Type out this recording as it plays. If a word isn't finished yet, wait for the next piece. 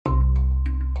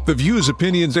The views,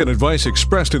 opinions, and advice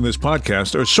expressed in this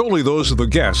podcast are solely those of the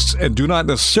guests and do not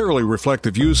necessarily reflect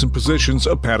the views and positions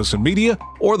of Pattison Media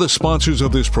or the sponsors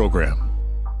of this program.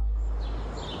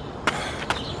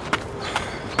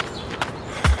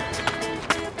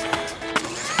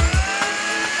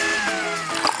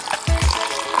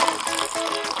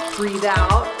 Breathe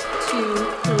out, 2,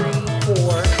 3,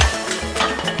 4.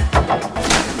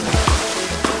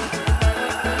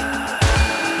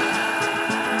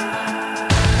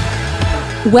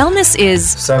 Wellness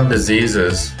is... Some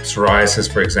diseases,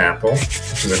 psoriasis for example,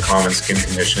 which is a common skin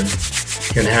condition,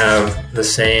 can have the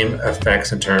same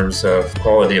effects in terms of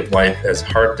quality of life as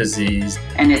heart disease.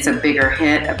 And it's a bigger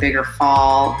hit, a bigger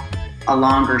fall, a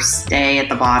longer stay at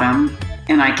the bottom.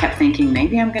 And I kept thinking,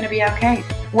 maybe I'm going to be okay.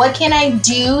 What can I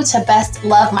do to best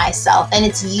love myself? And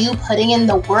it's you putting in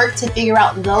the work to figure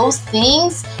out those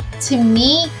things. To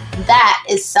me, that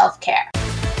is self-care.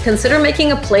 Consider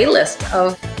making a playlist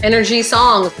of energy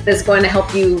songs that's going to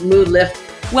help you mood lift.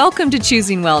 Welcome to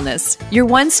Choosing Wellness, your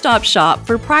one-stop shop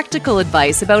for practical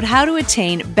advice about how to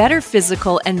attain better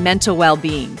physical and mental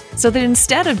well-being, so that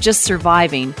instead of just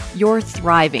surviving, you're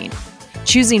thriving.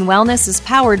 Choosing Wellness is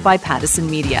powered by Pattison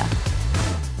Media.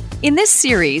 In this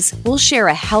series, we'll share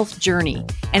a health journey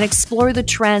and explore the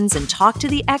trends and talk to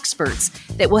the experts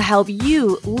that will help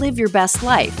you live your best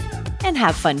life and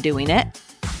have fun doing it.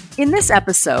 In this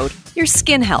episode, your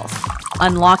skin health,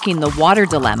 unlocking the water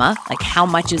dilemma, like how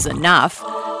much is enough,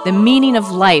 the meaning of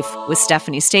life with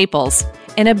Stephanie Staples,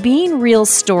 and a being real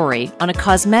story on a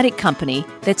cosmetic company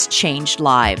that's changed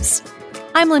lives.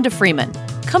 I'm Linda Freeman.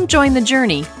 Come join the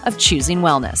journey of choosing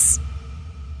wellness.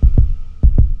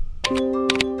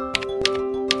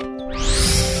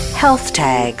 Health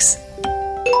tags.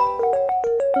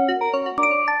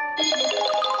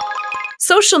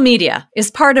 Social media is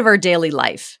part of our daily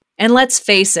life. And let's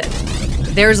face it,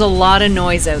 there's a lot of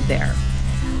noise out there.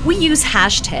 We use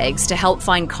hashtags to help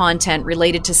find content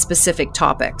related to specific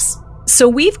topics. So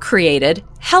we've created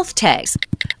health tags.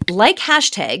 Like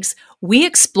hashtags, we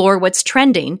explore what's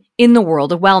trending in the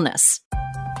world of wellness.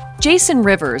 Jason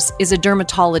Rivers is a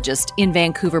dermatologist in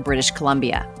Vancouver, British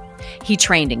Columbia. He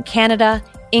trained in Canada,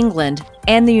 England,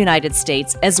 and the United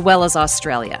States, as well as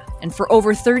Australia. And for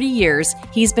over 30 years,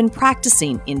 he's been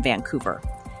practicing in Vancouver.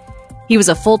 He was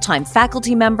a full-time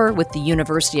faculty member with the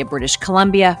University of British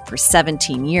Columbia for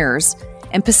 17 years,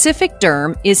 and Pacific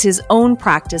Derm is his own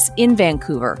practice in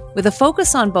Vancouver with a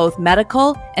focus on both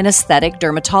medical and aesthetic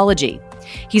dermatology.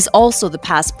 He's also the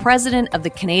past president of the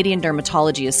Canadian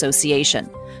Dermatology Association.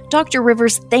 Dr.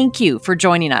 Rivers, thank you for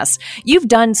joining us. You've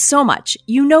done so much.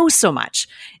 You know so much.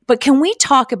 But can we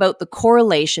talk about the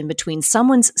correlation between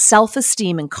someone's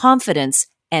self-esteem and confidence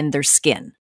and their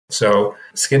skin? So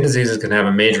skin diseases can have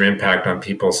a major impact on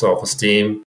people's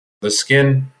self-esteem. The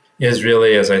skin is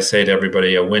really, as I say to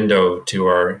everybody, a window to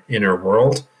our inner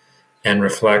world and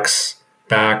reflects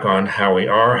back on how we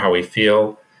are, how we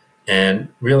feel. And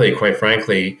really, quite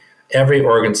frankly, every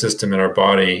organ system in our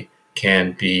body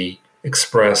can be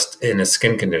expressed in a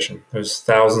skin condition. There's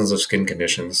thousands of skin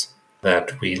conditions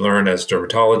that we learn as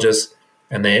dermatologists,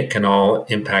 and they can all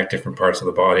impact different parts of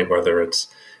the body, whether it's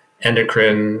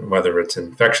endocrine, whether it's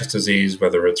infectious disease,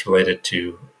 whether it's related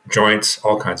to joints,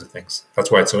 all kinds of things.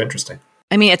 That's why it's so interesting.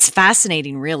 I mean, it's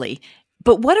fascinating, really.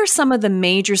 But what are some of the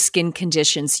major skin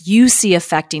conditions you see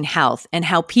affecting health and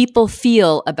how people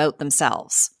feel about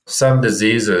themselves? Some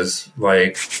diseases,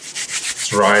 like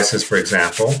psoriasis, for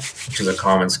example, which is a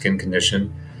common skin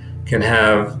condition, can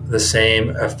have the same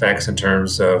effects in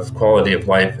terms of quality of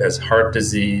life as heart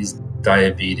disease,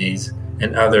 diabetes,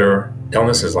 and other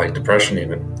illnesses like depression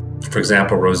even. For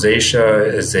example,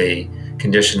 rosacea is a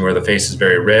condition where the face is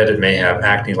very red. It may have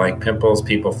acne-like pimples.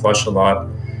 People flush a lot.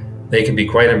 They can be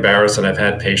quite embarrassed, and I've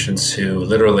had patients who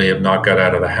literally have not got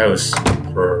out of the house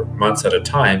for months at a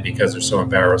time because they're so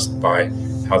embarrassed by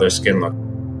how their skin looks.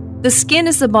 The skin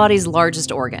is the body's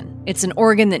largest organ. It's an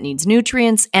organ that needs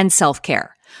nutrients and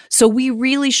self-care. So we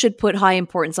really should put high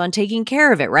importance on taking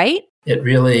care of it, right? It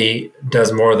really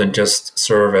does more than just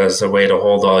serve as a way to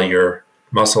hold all your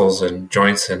muscles and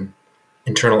joints and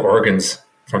internal organs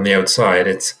from the outside.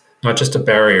 It's not just a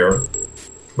barrier,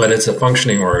 but it's a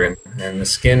functioning organ. And the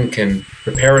skin can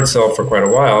repair itself for quite a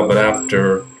while, but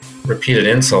after repeated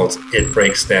insults, it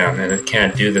breaks down, and it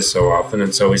can't do this so often.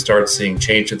 And so we start seeing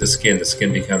change to the skin. The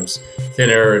skin becomes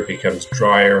thinner, it becomes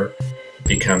drier, it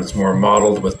becomes more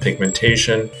mottled with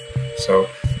pigmentation. So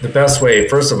the best way,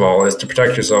 first of all, is to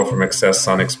protect yourself from excess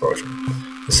sun exposure.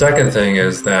 The second thing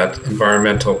is that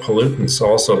environmental pollutants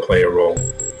also play a role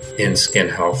in skin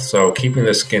health. So keeping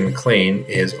the skin clean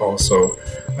is also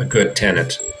a good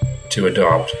tenet to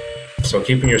adopt. So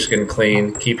keeping your skin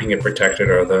clean, keeping it protected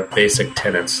are the basic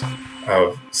tenets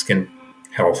of skin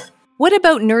health. What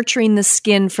about nurturing the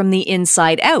skin from the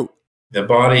inside out? The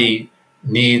body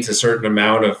needs a certain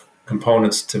amount of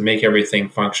components to make everything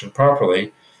function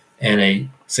properly, and a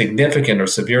significant or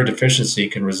severe deficiency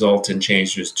can result in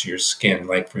changes to your skin.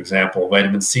 Like, for example,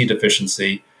 vitamin C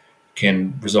deficiency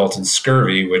can result in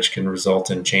scurvy, which can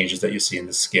result in changes that you see in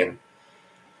the skin.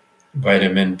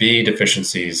 Vitamin B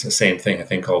deficiencies, the same thing, a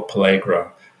thing called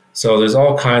pellagra. So there's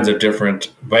all kinds of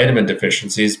different vitamin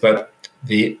deficiencies, but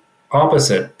the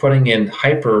opposite, putting in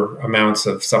hyper amounts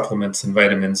of supplements and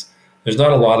vitamins, there's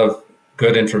not a lot of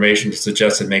good information to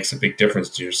suggest it makes a big difference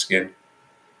to your skin,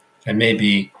 and may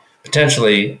be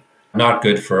potentially not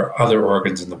good for other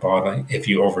organs in the body if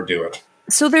you overdo it.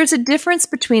 So there's a difference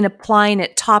between applying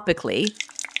it topically,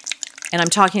 and I'm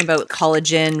talking about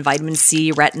collagen, vitamin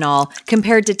C, retinol,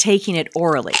 compared to taking it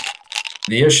orally.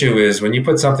 The issue is when you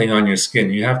put something on your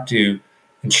skin, you have to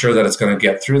ensure that it's going to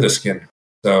get through the skin.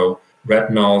 So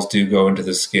retinols do go into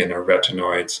the skin, or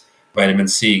retinoids. Vitamin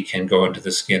C can go into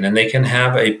the skin, and they can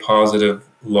have a positive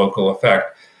local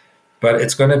effect. But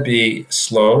it's going to be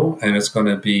slow, and it's going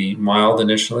to be mild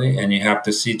initially, and you have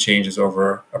to see changes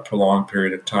over a prolonged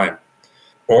period of time.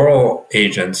 Oral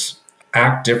agents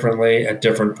act differently at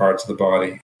different parts of the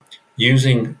body.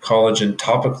 Using collagen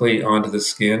topically onto the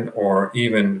skin, or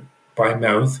even by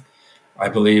mouth, I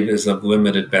believe is of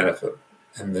limited benefit.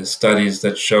 And the studies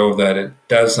that show that it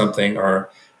does something are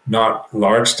not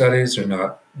large studies, or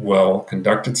not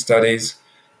well-conducted studies,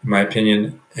 in my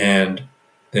opinion, and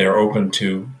they're open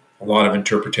to a lot of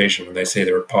interpretation when they say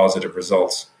there are positive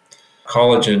results.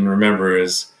 Collagen, remember,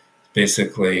 is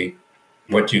basically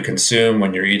what you consume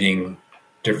when you're eating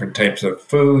different types of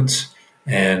foods,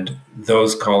 and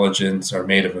those collagens are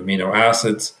made of amino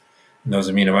acids, and those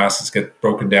amino acids get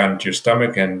broken down into your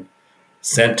stomach and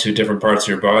sent to different parts of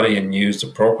your body and used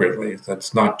appropriately.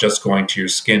 That's not just going to your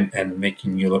skin and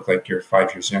making you look like you're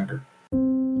 5 years younger.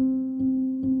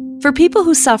 For people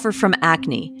who suffer from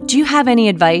acne, do you have any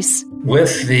advice?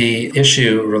 With the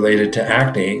issue related to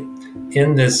acne,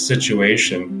 in this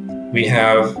situation, we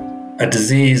have a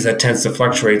disease that tends to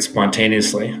fluctuate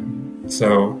spontaneously.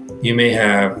 So you may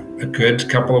have a good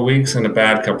couple of weeks and a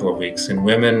bad couple of weeks. In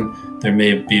women, there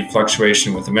may be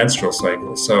fluctuation with the menstrual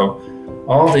cycle. So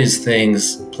all these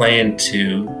things play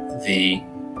into the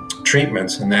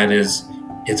treatments, and that is,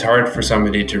 it's hard for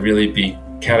somebody to really be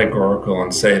categorical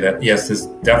and say that, yes, this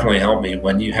definitely helped me,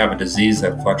 when you have a disease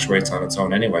that fluctuates on its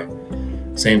own anyway.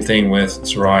 Same thing with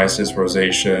psoriasis,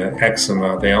 rosacea,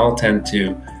 eczema. They all tend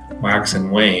to wax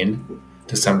and wane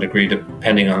to some degree,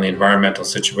 depending on the environmental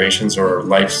situations or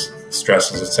life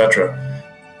stresses, etc.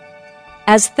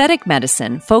 Aesthetic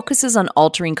medicine focuses on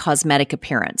altering cosmetic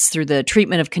appearance through the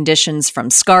treatment of conditions from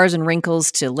scars and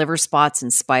wrinkles to liver spots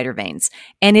and spider veins.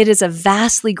 And it is a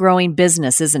vastly growing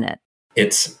business, isn't it?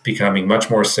 It's becoming much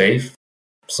more safe,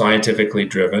 scientifically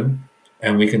driven,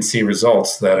 and we can see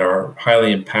results that are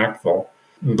highly impactful,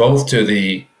 both to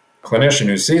the clinician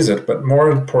who sees it, but more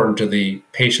important to the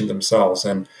patient themselves.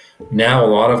 And now a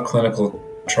lot of clinical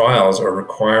trials are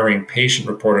requiring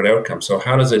patient-reported outcomes. So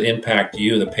how does it impact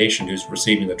you, the patient who's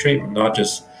receiving the treatment? Not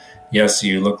just, yes,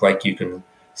 you look like you can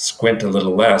squint a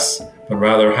little less, but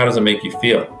rather, how does it make you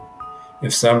feel?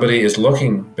 If somebody is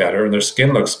looking better and their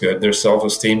skin looks good, their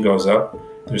self-esteem goes up,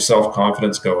 their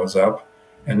self-confidence goes up,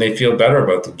 and they feel better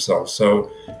about themselves. So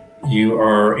you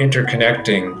are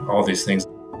interconnecting all these things.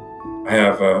 I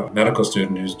have a medical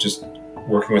student who's just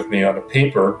working with me on a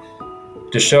paper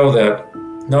to show that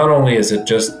not only is it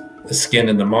just the skin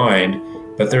and the mind,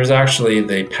 but there's actually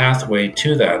the pathway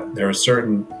to that. There are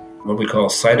certain, what we call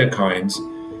cytokines,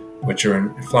 which are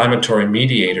inflammatory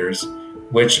mediators,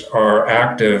 which are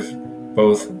active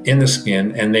both in the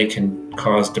skin, and they can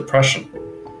cause depression.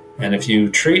 And if you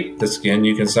treat the skin,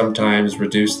 you can sometimes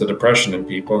reduce the depression in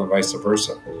people, and vice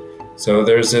versa. So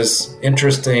there's this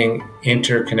interesting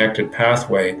interconnected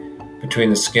pathway between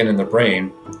the skin and the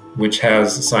brain, which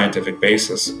has a scientific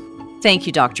basis. Thank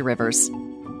you, Dr. Rivers.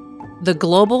 The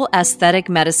global aesthetic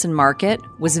medicine market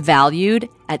was valued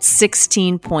at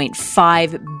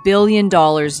 $16.5 billion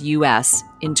US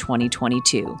in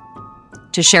 2022.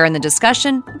 To share in the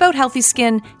discussion about healthy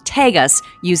skin, tag us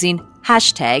using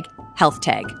 #HealthTag.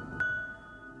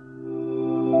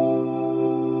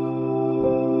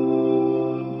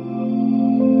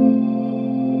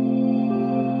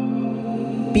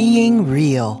 Being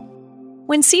real.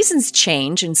 When seasons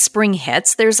change and spring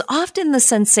hits, there's often the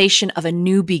sensation of a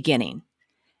new beginning.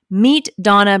 Meet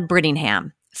Donna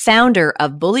Brittingham, founder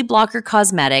of Bully Blocker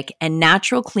Cosmetic and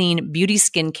Natural Clean Beauty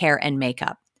Skincare and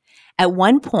Makeup. At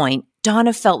one point,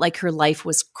 Donna felt like her life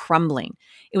was crumbling.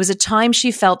 It was a time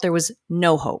she felt there was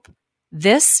no hope.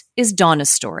 This is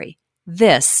Donna's story.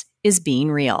 This is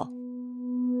Being Real.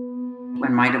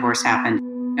 When my divorce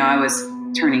happened, I was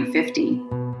turning 50.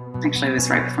 Actually, it was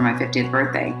right before my 50th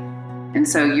birthday. And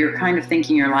so you're kind of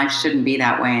thinking your life shouldn't be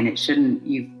that way, and it shouldn't.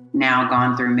 You've now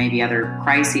gone through maybe other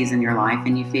crises in your life,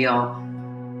 and you feel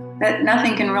that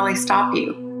nothing can really stop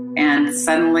you. And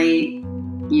suddenly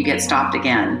you get stopped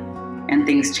again, and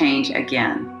things change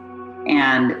again.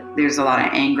 And there's a lot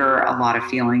of anger, a lot of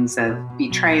feelings of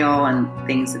betrayal, and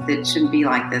things that shouldn't be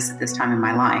like this at this time in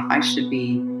my life. I should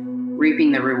be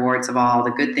reaping the rewards of all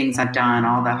the good things I've done,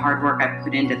 all the hard work I've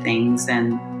put into things,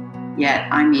 and yet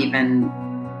I'm even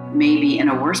maybe in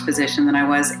a worse position than I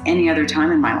was any other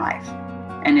time in my life.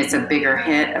 And it's a bigger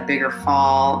hit, a bigger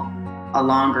fall, a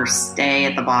longer stay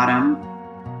at the bottom.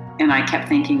 And I kept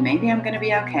thinking, maybe I'm going to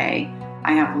be okay.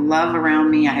 I have love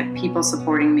around me. I have people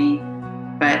supporting me.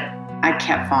 But I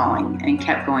kept falling and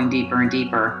kept going deeper and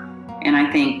deeper. And I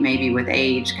think maybe with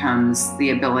age comes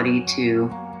the ability to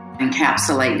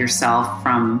encapsulate yourself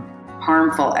from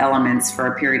harmful elements for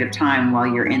a period of time while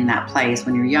you're in that place.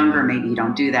 When you're younger, maybe you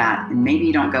don't do that, and maybe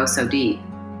you don't go so deep.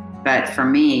 But for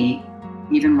me,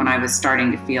 even when I was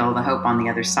starting to feel the hope on the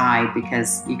other side,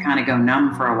 because you kind of go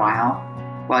numb for a while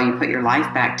you put your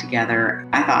life back together,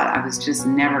 I thought I was just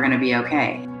never going to be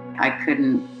okay. I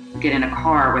couldn't get in a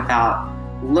car without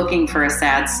looking for a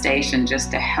sad station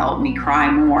just to help me cry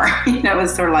more. It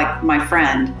was sort of like my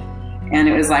friend. And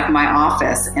it was like my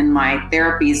office and my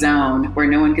therapy zone where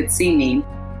no one could see me.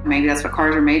 Maybe that's what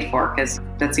cars are made for, because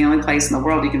that's the only place in the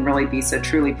world you can really be so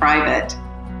truly private.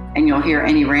 And you'll hear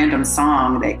any random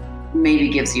song that maybe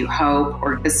gives you hope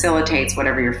or facilitates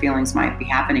whatever your feelings might be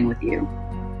happening with you.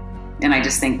 And I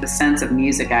just think the sense of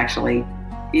music actually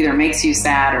either makes you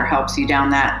sad or helps you down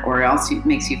that, or else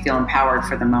makes you feel empowered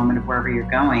for the moment of wherever you're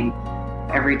going.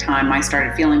 Every time I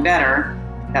started feeling better,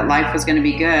 that life was going to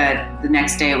be good, the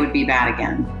next day it would be bad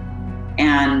again.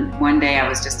 And one day I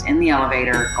was just in the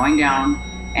elevator going down,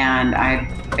 and I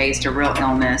faced a real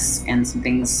illness and some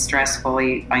things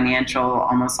stressfully, financial,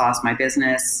 almost lost my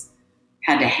business,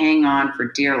 had to hang on for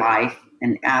dear life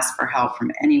and ask for help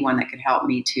from anyone that could help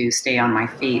me to stay on my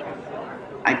feet.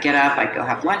 I'd get up, I'd go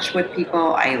have lunch with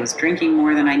people. I was drinking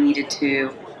more than I needed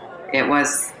to. It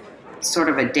was sort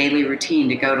of a daily routine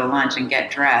to go to lunch and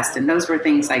get dressed. And those were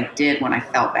things I did when I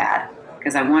felt bad,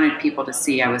 because I wanted people to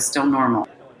see I was still normal.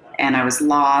 And I was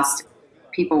lost.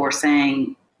 People were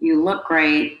saying, you look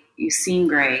great, you seem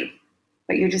great,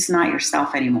 but you're just not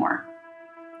yourself anymore.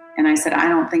 And I said, I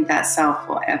don't think that self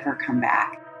will ever come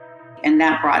back. And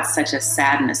that brought such a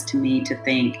sadness to me to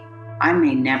think, I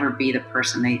may never be the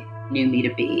person they knew me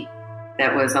to be.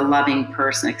 That was a loving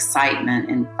person, excitement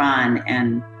and fun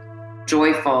and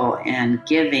joyful and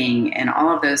giving, and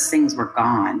all of those things were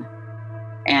gone.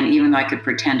 And even though I could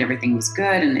pretend everything was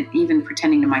good, and even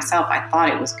pretending to myself, I thought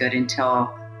it was good,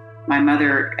 until my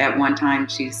mother at one time,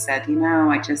 she said,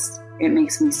 it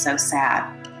makes me so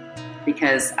sad,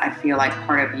 because I feel like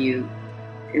part of you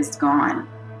is gone.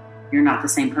 You're not the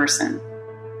same person.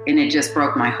 And it just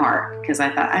broke my heart, because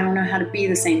I thought, I don't know how to be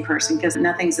the same person, because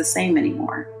nothing's the same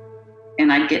anymore.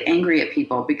 And I'd get angry at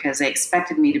people because they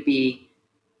expected me to be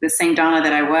the same Donna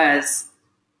that I was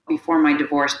before my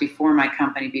divorce, before my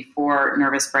company, before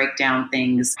nervous breakdown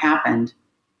things happened.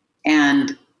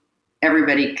 And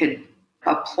everybody could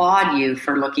applaud you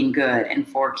for looking good and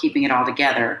for keeping it all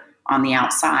together on the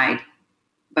outside.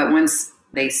 But once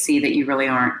they see that you really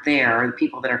aren't there, or the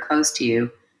people that are close to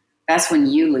you, that's when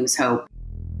you lose hope.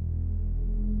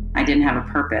 I didn't have a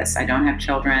purpose. I don't have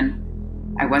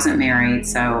children. I wasn't married,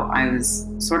 so I was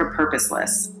sort of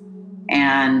purposeless.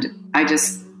 And I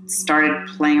just started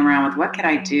playing around with, what could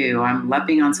I do? I love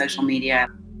being on social media.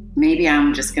 Maybe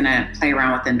I'm just going to play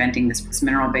around with inventing this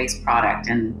mineral-based product.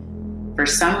 And for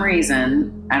some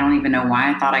reason, I don't even know why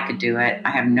I thought I could do it.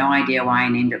 I have no idea why I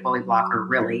named it Bully Blocker,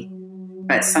 really.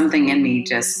 But something in me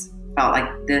just felt like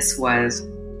this was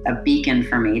a beacon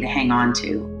for me to hang on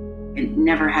to. It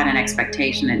never had an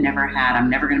expectation. I'm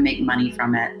never going to make money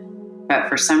from it. But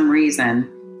for some reason,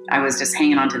 I was just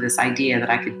hanging on to this idea that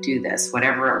I could do this,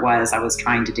 whatever it was I was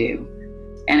trying to do.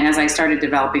 And as I started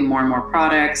developing more and more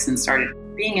products and started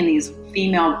being in these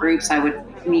female groups, I would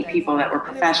meet people that were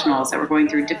professionals that were going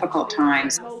through difficult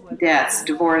times, deaths,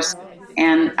 divorce.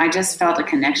 And I just felt a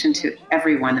connection to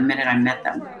everyone the minute I met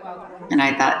them. And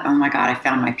I thought, oh my God, I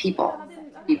found my people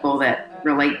that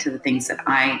relate to the things that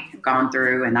I have gone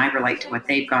through, and I relate to what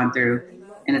they've gone through.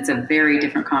 And it's a very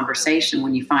different conversation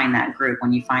when you find that group,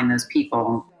 when you find those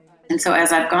people. And so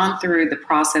as I've gone through the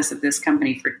process of this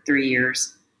company for 3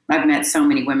 years, I've met so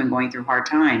many women going through hard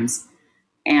times.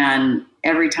 And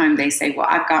every time they say, well,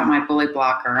 I've got my bully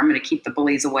blocker, I'm going to keep the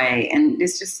bullies away. And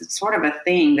it's just sort of a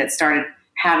thing that started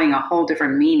having a whole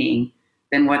different meaning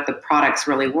than what the products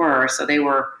really were. So they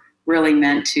were really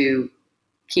meant to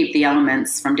keep the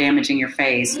elements from damaging your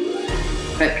face.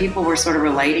 But people were sort of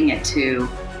relating it to,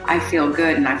 I feel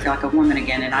good and I feel like a woman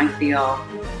again, and I feel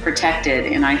protected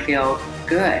and I feel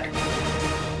good.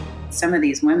 Some of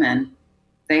these women,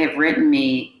 they have written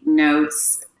me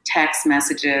notes, text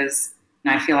messages,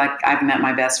 and I feel like I've met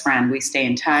my best friend. We stay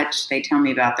in touch. They tell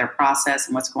me about their process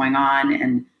and what's going on.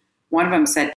 And one of them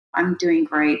said, I'm doing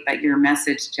great, but your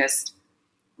message just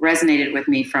resonated with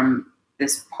me from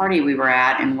this party we were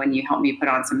at. And when you helped me put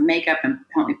on some makeup and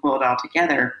helped me pull it all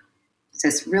together, so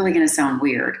it's really going to sound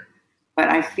weird, but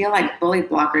I feel like bully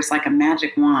blocker is like a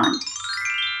magic wand.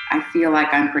 I feel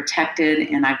like I'm protected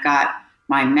and I've got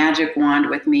my magic wand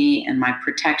with me and my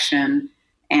protection,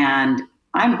 and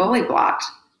I'm bully blocked.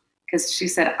 Because she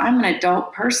said, I'm an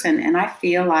adult person and I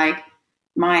feel like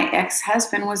my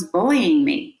ex-husband was bullying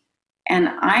me and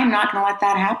I'm not going to let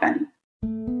that happen.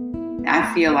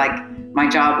 I feel like my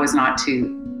job was not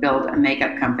to build a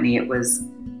makeup company. It was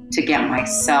to get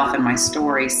myself and my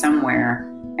story somewhere.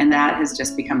 And that has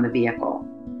just become the vehicle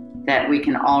that we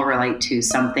can all relate to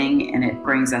something, and it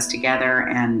brings us together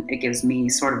and it gives me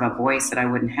sort of a voice that I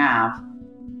wouldn't have.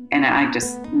 And I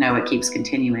just know it keeps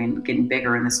continuing, getting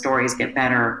bigger, and the stories get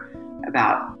better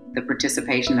about the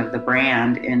participation of the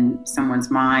brand in someone's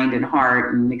mind and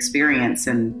heart and experience.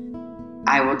 And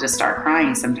I will just start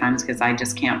crying sometimes because I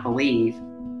just can't believe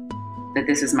that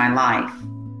this is my life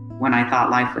when I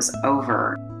thought life was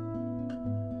over.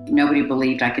 Nobody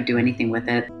believed I could do anything with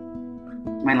it.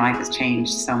 My life has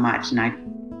changed so much, and I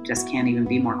just can't even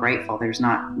be more grateful. There's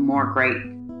not more great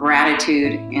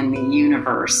gratitude in the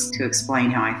universe to explain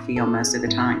how I feel most of the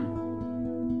time.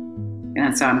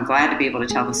 And so I'm glad to be able to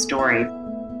tell the story.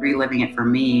 Reliving it for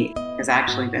me has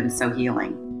actually been so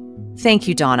healing. Thank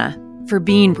you, Donna, for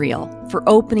being real, for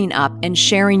opening up and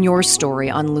sharing your story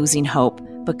on losing hope,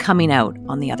 but coming out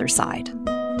on the other side.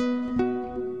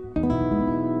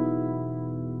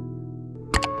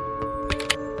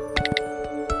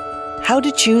 How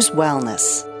to choose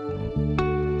wellness.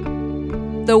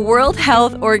 The World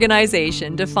Health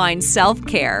Organization defines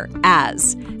self-care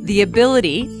as the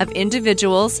ability of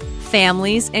individuals,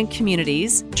 families, and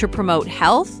communities to promote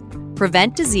health,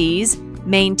 prevent disease,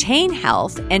 maintain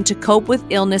health, and to cope with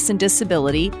illness and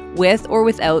disability with or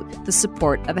without the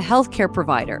support of a healthcare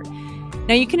provider.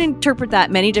 Now, you can interpret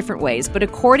that many different ways, but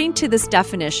according to this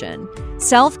definition,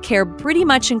 self-care pretty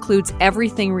much includes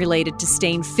everything related to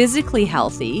staying physically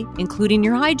healthy, including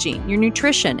your hygiene, your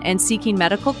nutrition, and seeking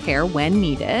medical care when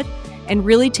needed, and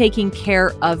really taking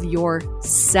care of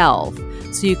yourself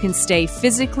so you can stay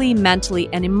physically, mentally,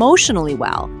 and emotionally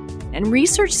well. And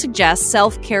research suggests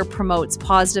self-care promotes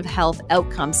positive health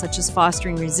outcomes such as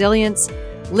fostering resilience,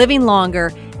 living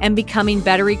longer, and becoming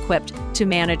better equipped to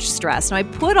manage stress. Now, I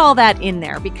put all that in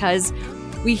there because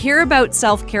we hear about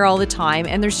self-care all the time,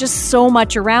 and there's just so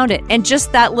much around it. And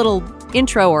just that little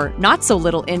intro, or not so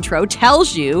little intro,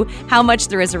 tells you how much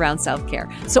there is around self-care.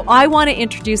 So I want to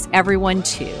introduce everyone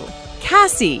to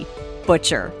Cassie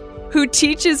Butcher, who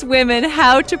teaches women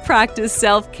how to practice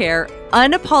self-care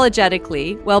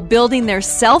unapologetically while building their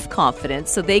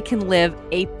self-confidence so they can live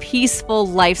a peaceful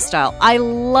lifestyle. I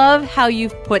love how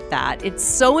you've put that. It's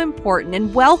so important,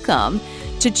 and welcome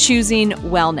to Choosing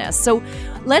Wellness. So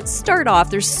let's start off.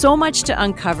 There's so much to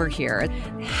uncover here.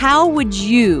 How would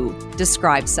you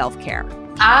describe self-care?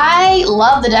 I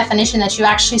love the definition that you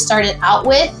actually started out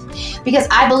with, because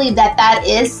I believe that that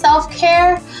is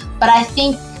self-care, but I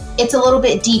think it's a little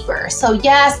bit deeper. So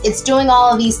yes, it's doing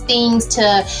all of these things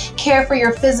to care for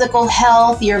your physical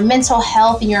health, your mental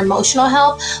health, and your emotional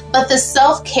health. But the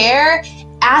self-care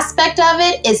aspect of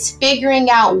it is figuring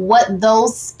out what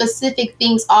those specific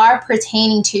things are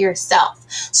pertaining to yourself.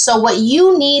 So what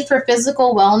you need for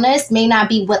physical wellness may not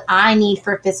be what I need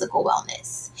for physical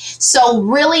wellness. So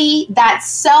really, that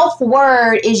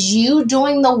self-word is you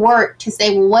doing the work to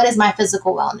say, well, what is my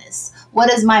physical wellness? What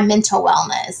is my mental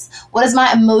wellness? What is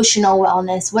my emotional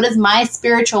wellness? What is my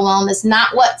spiritual wellness?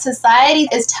 Not what society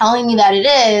is telling me that it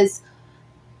is.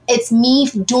 It's me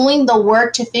doing the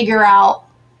work to figure out,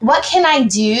 what can I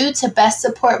do to best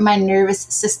support my nervous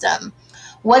system?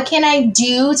 What can I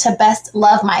do to best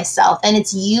love myself? And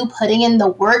it's you putting in the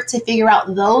work to figure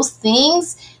out those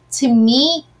things. To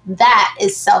me, that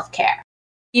is self-care.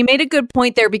 You made a good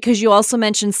point there, because you also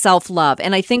mentioned self-love.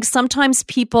 And I think sometimes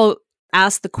people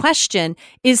ask the question,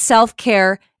 is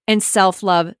self-care and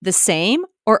self-love the same,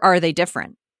 or are they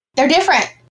different? They're different.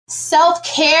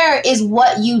 Self-care is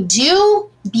what you do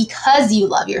because you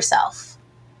love yourself.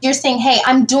 You're saying, hey,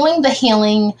 I'm doing the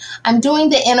healing, I'm doing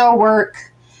the inner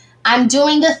work, I'm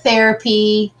doing the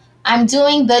therapy, I'm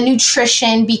doing the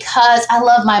nutrition because I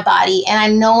love my body. And I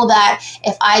know that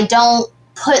if I don't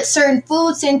put certain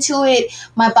foods into it,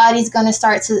 my body's going to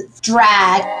start to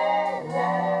drag.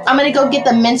 I'm going to go get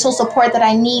the mental support that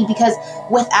I need because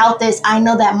without this, I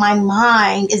know that my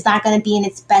mind is not going to be in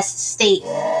its best state.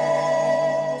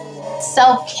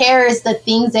 Self-care is the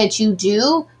things that you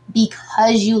do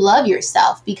because you love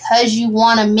yourself, because you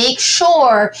want to make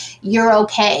sure you're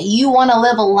okay. You want to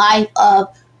live a life of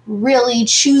really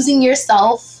choosing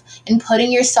yourself and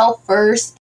putting yourself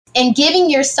first and giving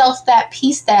yourself that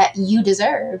peace that you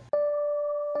deserve.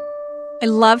 I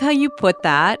love how you put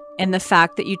that and the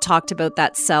fact that you talked about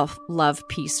that self-love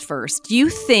piece first. Do you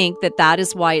think that that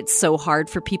is why it's so hard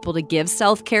for people to give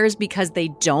self-care is because they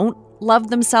don't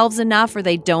love themselves enough or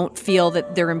they don't feel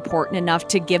that they're important enough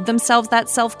to give themselves that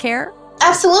self-care?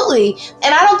 Absolutely.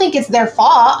 And I don't think it's their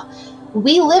fault.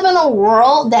 We live in a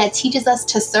world that teaches us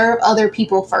to serve other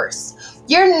people first.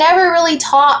 You're never really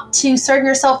taught to serve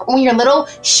yourself. When you're little,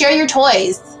 share your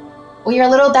toys. When you're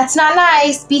little, that's not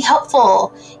nice. Be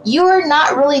helpful. You're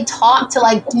not really taught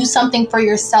to do something for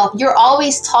yourself. You're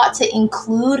always taught to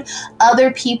include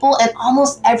other people in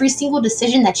almost every single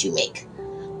decision that you make.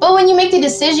 But when you make the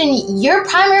decision, you're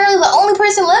primarily the only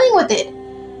person living with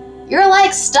it.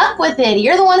 You're stuck with it.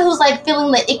 You're the one who's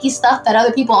feeling the icky stuff that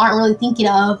other people aren't really thinking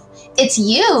of. It's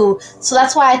you. So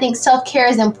that's why I think self-care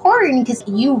is important, because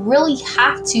you really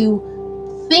have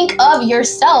to think of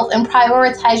yourself and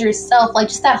prioritize yourself.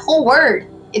 Just that whole word,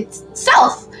 it's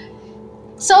self.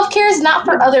 Self-care is not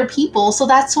for other people. So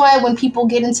that's why when people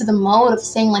get into the mode of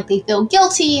saying they feel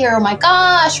guilty or oh my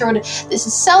gosh, or this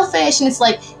is selfish, and it's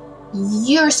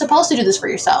you're supposed to do this for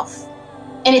yourself.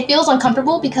 And it feels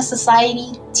uncomfortable because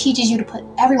society teaches you to put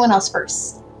everyone else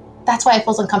first. That's why it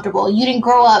feels uncomfortable. You didn't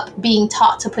grow up being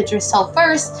taught to put yourself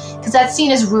first because that's seen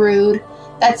as rude,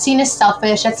 that's seen as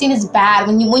selfish, that's seen as bad.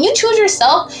 When you choose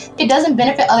yourself, it doesn't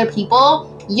benefit other people.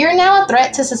 You're now a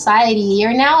threat to society.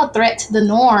 You're now a threat to the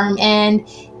norm. And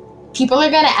people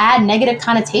are going to add negative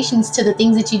connotations to the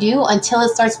things that you do until it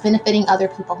starts benefiting other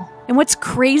people. And what's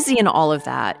crazy in all of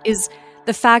that is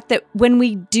the fact that when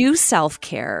we do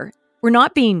self-care, we're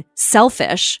not being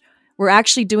selfish. We're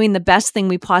actually doing the best thing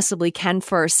we possibly can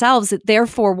for ourselves.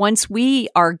 Therefore, once we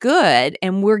are good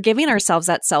and we're giving ourselves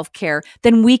that self-care,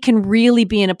 then we can really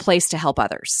be in a place to help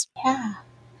others. Yeah.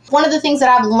 One of the things that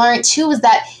I've learned too is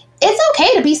that it's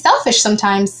okay to be selfish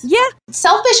sometimes. Yeah.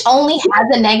 Selfish only has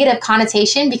a negative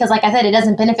connotation because, like I said, it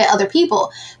doesn't benefit other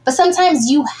people. But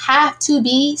sometimes you have to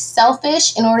be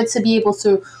selfish in order to be able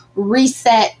to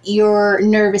reset your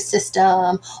nervous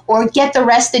system or get the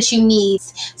rest that you need.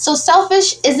 So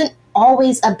selfish isn't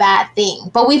always a bad thing,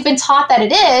 but we've been taught that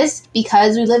it is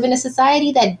because we live in a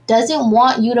society that doesn't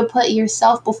want you to put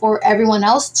yourself before everyone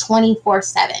else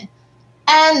 24/7.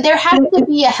 And there has to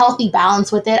be a healthy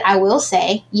balance with it, I will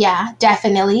say. Yeah,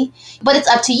 definitely. But it's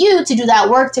up to you to do that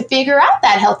work to figure out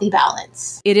that healthy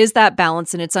balance. It is that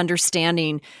balance, and it's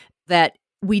understanding that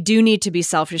we do need to be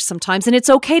selfish sometimes, and it's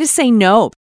okay to say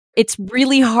no. It's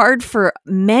really hard for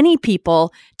many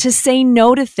people to say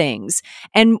no to things.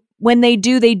 And when they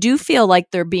do feel like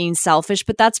they're being selfish,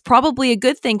 but that's probably a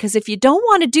good thing because if you don't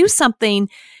want to do something,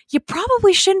 you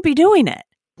probably shouldn't be doing it.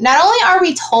 Not only are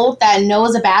we told that no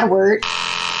is a bad word,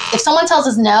 if someone tells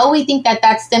us no, we think that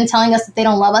that's them telling us that they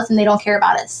don't love us and they don't care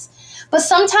about us. But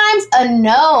sometimes a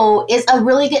no is a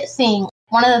really good thing.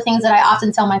 One of the things that I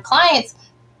often tell my clients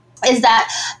is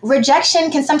that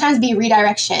rejection can sometimes be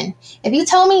redirection. If you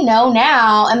tell me no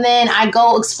now and then I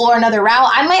go explore another route,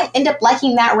 I might end up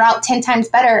liking that route 10 times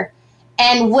better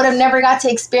and would have never got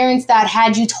to experience that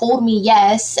had you told me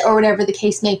yes or whatever the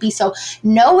case may be. So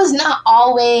no is not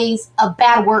always a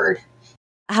bad word.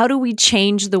 How do we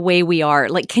change the way we are?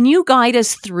 Can you guide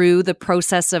us through the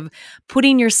process of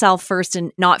putting yourself first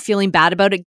and not feeling bad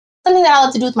about it? Something that I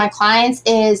like to do with my clients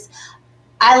is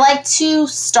I like to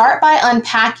start by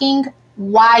unpacking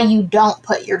why you don't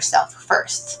put yourself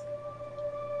first.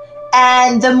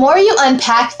 And the more you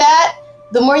unpack that,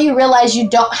 the more you realize you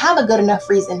don't have a good enough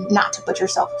reason not to put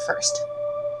yourself first.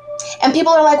 And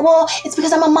people are like, well, it's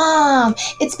because I'm a mom.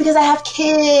 It's because I have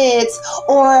kids.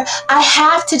 Or I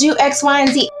have to do X, Y,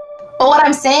 and Z. But what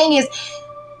I'm saying is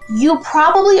you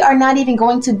probably are not even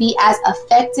going to be as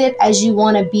effective as you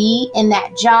want to be in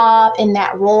that job, in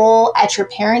that role, at your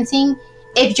parenting,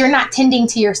 if you're not tending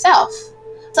to yourself.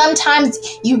 Sometimes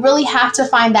you really have to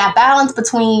find that balance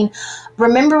between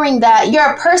remembering that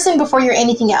you're a person before you're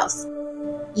anything else.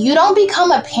 You don't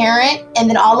become a parent and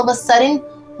then all of a sudden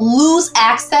lose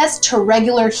access to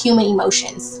regular human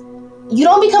emotions. You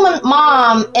don't become a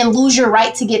mom and lose your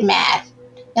right to get mad,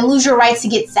 and lose your right to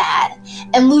get sad,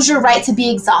 and lose your right to be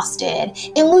exhausted,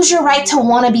 and lose your right to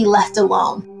want to be left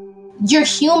alone. You're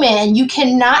human. You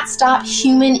cannot stop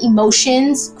human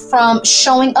emotions from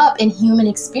showing up in human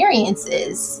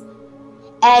experiences.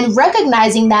 And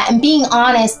recognizing that and being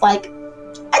honest, like,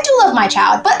 I do love my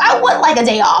child, but I would like a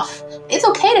day off. It's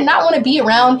okay to not want to be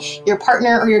around your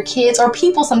partner or your kids or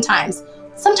people sometimes.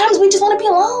 Sometimes we just want to be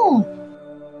alone.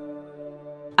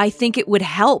 I think it would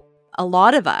help a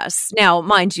lot of us. Now,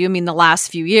 mind you, I mean, the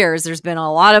last few years, there's been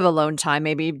a lot of alone time,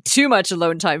 maybe too much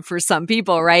alone time for some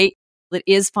people, right? It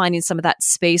is finding some of that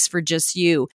space for just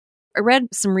you. I read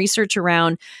some research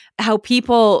around how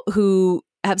people who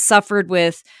have suffered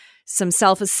with some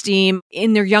self-esteem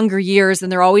in their younger years,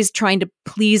 and they're always trying to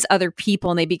please other people,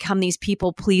 and they become these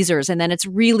people pleasers. And then it's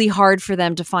really hard for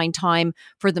them to find time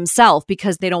for themselves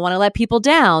because they don't want to let people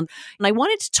down. And I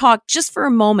wanted to talk just for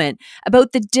a moment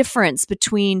about the difference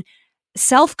between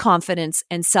self-confidence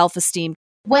and self-esteem.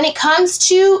 When it comes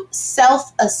to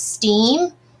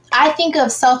self-esteem, I think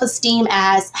of self-esteem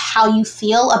as how you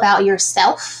feel about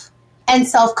yourself, and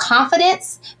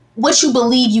self-confidence, what you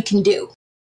believe you can do.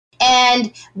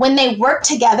 And when they work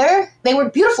together, they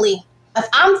work beautifully. If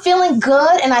I'm feeling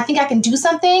good and I think I can do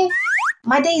something,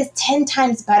 my day is 10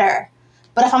 times better.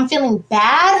 But if I'm feeling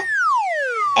bad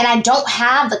and I don't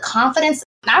have the confidence,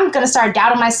 I'm going to start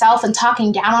doubting myself and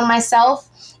talking down on myself.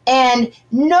 And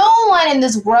no one in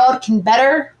this world can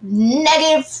better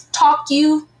negative talk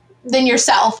you than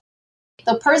yourself.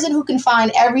 The person who can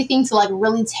find everything to like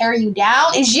really tear you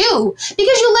down is you, because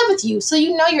you live with you. So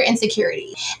you know your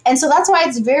insecurity. And so that's why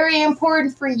it's very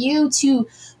important for you to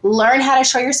learn how to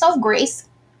show yourself grace.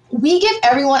 We give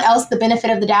everyone else the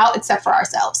benefit of the doubt except for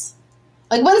ourselves.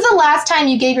 Like, when's the last time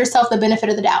you gave yourself the benefit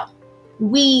of the doubt?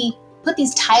 We put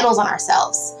these titles on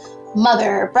ourselves: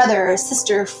 mother, brother,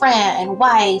 sister, friend,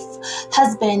 wife,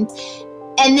 husband.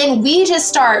 And then we just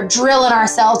start drilling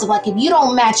ourselves of like, if you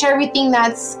don't match everything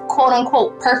that's quote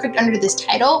unquote perfect under this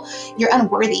title, you're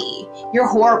unworthy, you're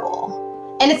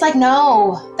horrible. And it's like,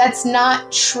 no, that's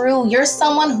not true. You're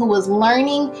someone who was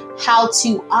learning how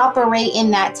to operate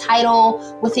in that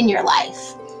title within your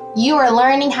life. You are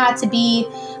learning how to be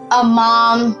a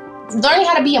mom,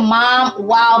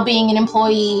 while being an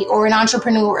employee or an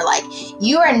entrepreneur. Like,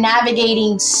 you are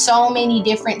navigating so many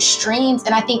different streams.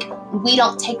 And I think we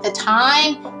don't take the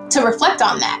time to reflect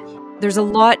on that. There's a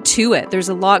lot to it. There's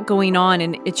a lot going on,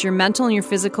 and it's your mental and your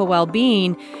physical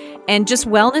well-being and just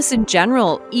wellness in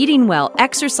general, eating well,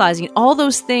 exercising. All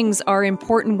those things are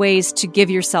important ways to give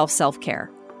yourself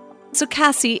self-care. So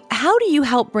Cassie, how do you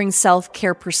help bring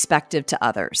self-care perspective to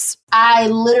others? I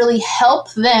literally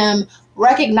help them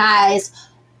recognize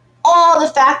all the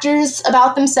factors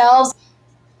about themselves.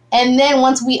 And then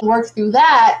once we work through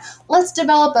that, let's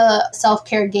develop a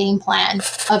self-care game plan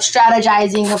of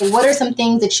strategizing of what are some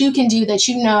things that you can do that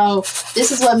you know,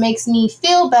 this is what makes me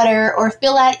feel better or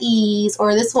feel at ease,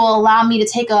 or this will allow me to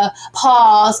take a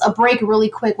pause, a break really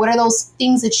quick. What are those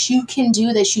things that you can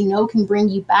do that you know can bring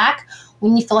you back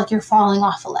when you feel like you're falling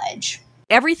off a ledge?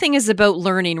 Everything is about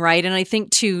learning, right? And I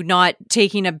think too, not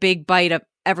taking a big bite of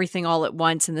everything all at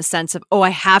once in the sense of, oh, I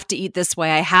have to eat this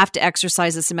way, I have to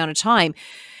exercise this amount of time,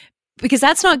 because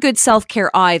that's not good self-care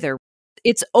either.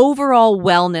 It's overall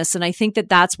wellness. And I think that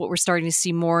that's what we're starting to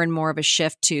see more and more of a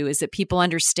shift to, is that people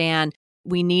understand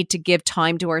we need to give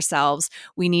time to ourselves.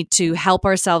 We need to help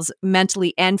ourselves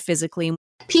mentally and physically.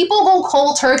 People go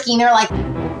cold turkey and they're like,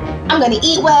 I'm going to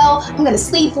eat well, I'm going to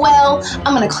sleep well,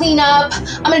 I'm going to clean up,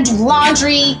 I'm going to do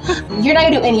laundry. You're not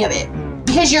going to do any of it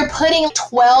because you're putting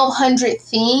 1,200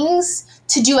 things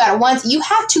to do at once. You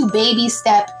have to baby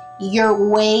step your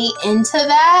way into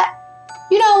that.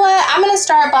 You know what? I'm going to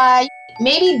start by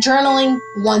maybe journaling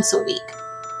once a week.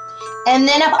 And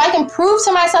then if I can prove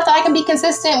to myself that I can be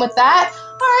consistent with that,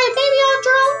 all right, maybe I'll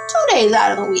journal 2 days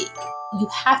out of the week. You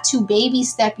have to baby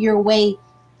step your way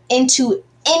into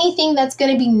anything that's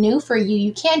going to be new for you.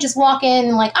 You can't just walk in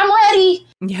and like, I'm ready.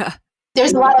 Yeah.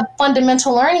 There's a lot of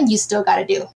fundamental learning you still got to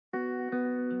do.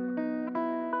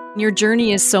 Your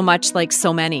journey is so much like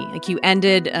so many. Like, you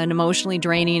ended an emotionally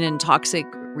draining and toxic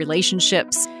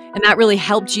relationships, and that really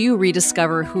helped you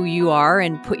rediscover who you are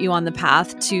and put you on the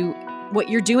path to what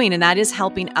you're doing, and that is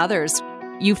helping others.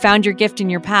 You found your gift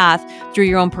and your path through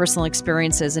your own personal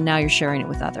experiences, and now you're sharing it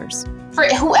with others. For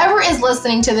whoever is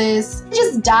listening to this,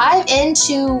 just dive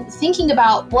into thinking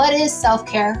about what is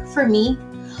self-care for me,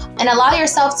 and allow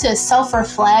yourself to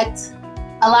self-reflect.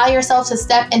 Allow yourself to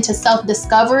step into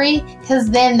self-discovery, because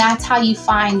then that's how you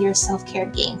find your self-care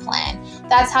game plan.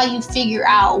 That's how you figure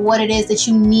out what it is that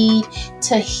you need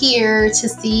to hear, to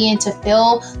see, and to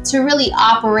feel to really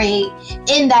operate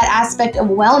in that aspect of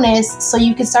wellness so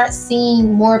you can start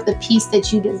seeing more of the peace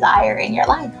that you desire in your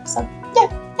life. So, yeah.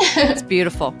 It's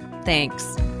beautiful.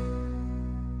 Thanks.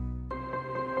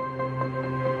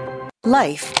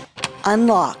 Life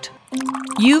Unlocked.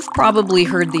 You've probably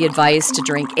heard the advice to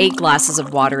drink 8 glasses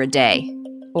of water a day,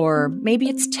 or maybe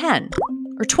it's 10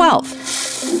 or 12.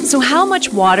 So how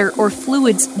much water or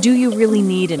fluids do you really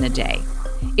need in a day?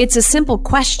 It's a simple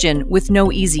question with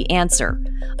no easy answer.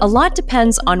 A lot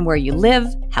depends on where you live,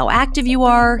 how active you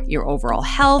are, your overall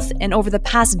health, and over the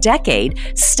past decade,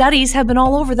 studies have been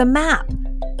all over the map.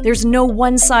 There's no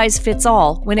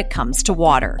one-size-fits-all when it comes to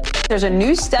water. There's a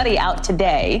new study out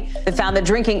today that found that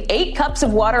drinking 8 cups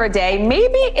of water a day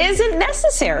maybe isn't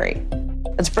necessary.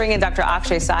 Let's bring in Dr.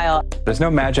 Akshay Syal. There's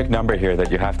no magic number here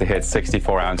that you have to hit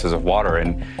 64 ounces of water.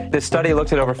 And this study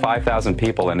looked at over 5,000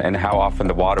 people and how often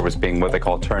the water was being what they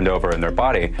call turned over in their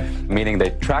body, meaning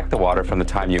they tracked the water from the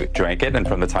time you drank it and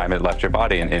from the time it left your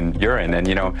body in urine. And,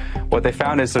 what they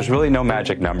found is there's really no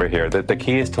magic number here. The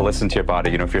key is to listen to your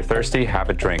body. If you're thirsty, have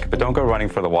a drink, but don't go running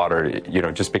for the water,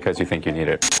 just because you think you need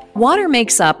it. Water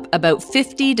makes up about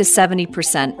 50 to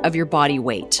 70% of your body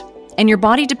weight, and your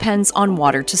body depends on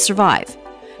water to survive.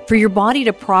 For your body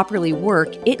to properly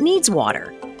work, it needs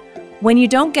water. When you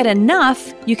don't get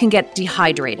enough, you can get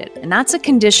dehydrated, and that's a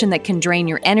condition that can drain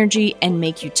your energy and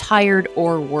make you tired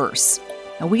or worse.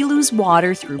 Now, we lose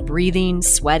water through breathing,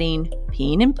 sweating,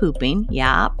 peeing and pooping,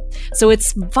 So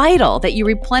it's vital that you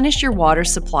replenish your water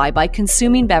supply by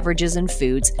consuming beverages and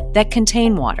foods that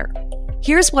contain water.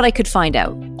 Here's what I could find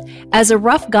out. As a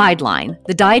rough guideline,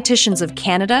 the Dietitians of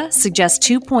Canada suggest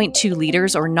 2.2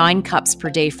 liters or 9 cups per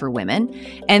day for women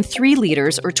and 3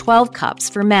 liters or 12 cups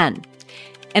for men.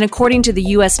 And according to the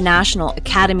U.S. National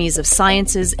Academies of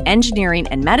Sciences, Engineering,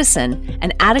 and Medicine,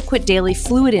 an adequate daily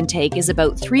fluid intake is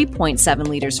about 3.7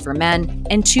 liters for men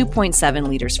and 2.7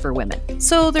 liters for women.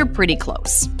 So they're pretty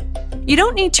close. You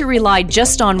don't need to rely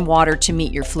just on water to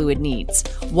meet your fluid needs.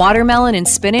 Watermelon and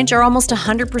spinach are almost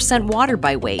 100% water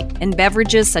by weight, and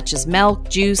beverages such as milk,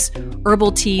 juice,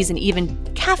 herbal teas, and even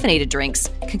caffeinated drinks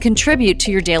can contribute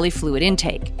to your daily fluid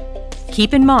intake.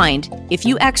 Keep in mind, if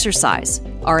you exercise,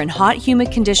 are in hot,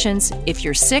 humid conditions, if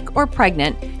you're sick or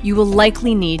pregnant, you will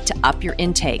likely need to up your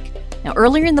intake. Now,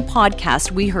 earlier in the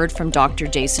podcast, we heard from Dr.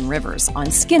 Jason Rivers on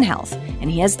skin health,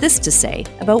 and he has this to say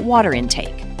about water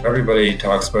intake. Everybody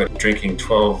talks about drinking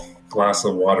 12 glasses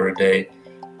of water a day.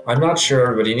 I'm not sure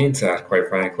everybody needs that, quite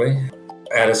frankly.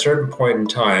 At a certain point in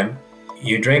time,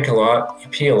 you drink a lot, you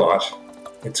pee a lot.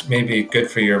 It's maybe good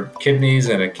for your kidneys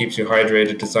and it keeps you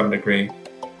hydrated to some degree.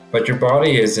 But your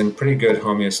body is in pretty good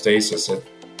homeostasis. It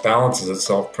balances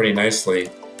itself pretty nicely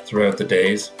throughout the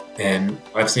days. And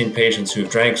I've seen patients who've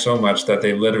drank so much that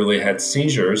they've literally had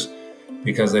seizures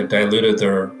because they've diluted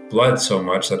their blood so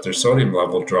much that their sodium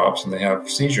level drops and they have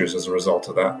seizures as a result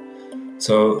of that.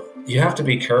 So you have to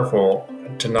be careful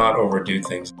to not overdo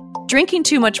things. Drinking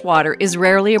too much water is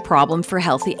rarely a problem for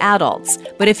healthy adults,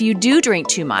 but if you do drink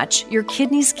too much, your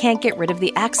kidneys can't get rid of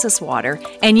the excess water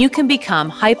and you can become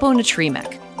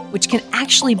hyponatremic, which can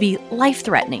actually be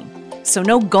life-threatening. So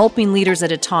no gulping liters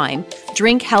at a time,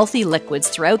 drink healthy liquids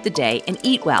throughout the day and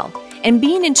eat well. And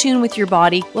being in tune with your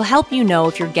body will help you know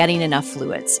if you're getting enough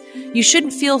fluids. You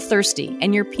shouldn't feel thirsty,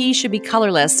 and your pee should be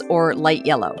colorless or light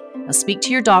yellow. Now speak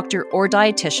to your doctor or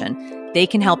dietitian. They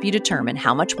can help you determine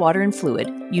how much water and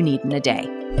fluid you need in a day.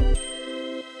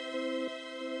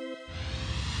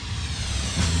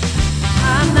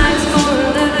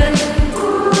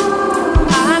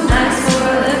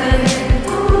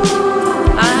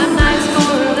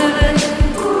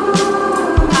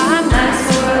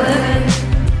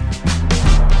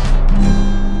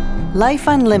 Life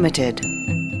Unlimited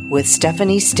with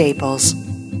Stephanie Staples.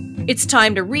 It's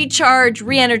time to recharge,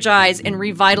 re-energize, and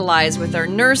revitalize with our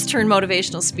nurse turned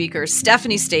motivational speaker,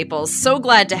 Stephanie Staples. So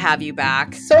glad to have you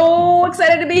back. So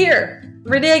excited to be here.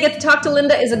 Every day I get to talk to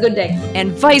Linda is a good day.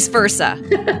 And vice versa.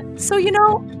 So,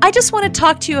 I just want to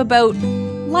talk to you about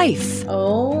life.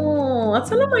 Oh, that's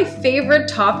one of my favorite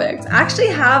topics. I actually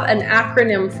have an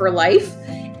acronym for life.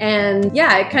 And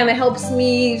it kind of helps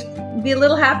me be a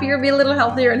little happier, be a little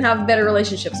healthier, and have a better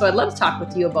relationship. So I'd love to talk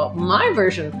with you about my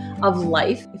version of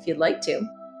life, if you'd like to.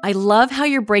 I love how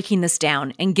you're breaking this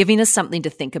down and giving us something to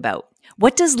think about.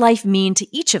 What does life mean to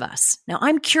each of us? Now,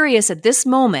 I'm curious at this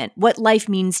moment what life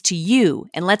means to you,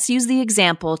 and let's use the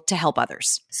example to help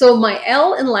others. So my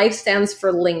L in life stands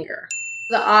for linger.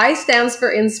 The I stands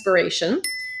for inspiration.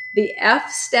 The F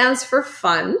stands for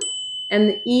fun. And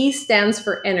the E stands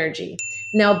for energy.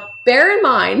 Now, bear in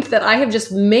mind that I have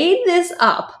just made this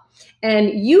up, and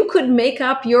you could make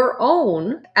up your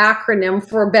own acronym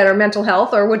for better mental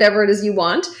health or whatever it is you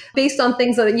want based on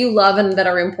things that you love and that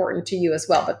are important to you as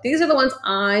well. But these are the ones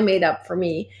I made up for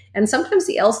me. And sometimes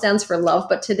the L stands for love,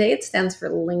 but today it stands for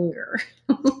linger.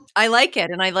 I like it.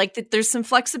 And I like that there's some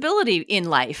flexibility in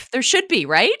life. There should be,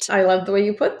 right? I love the way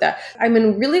you put that. I've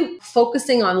been really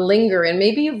focusing on linger, and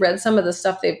maybe you've read some of the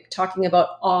stuff they're talking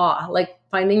about awe, like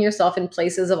finding yourself in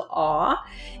places of awe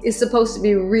is supposed to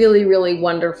be really, really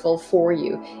wonderful for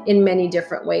you in many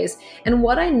different ways. And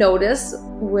what I notice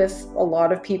with a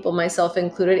lot of people, myself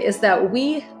included, is that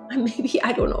maybe,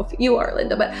 I don't know if you are,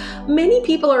 Linda, but many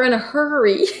people are in a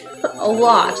hurry a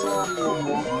lot.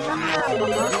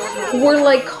 We're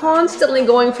like constantly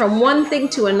going from one thing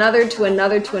to another, to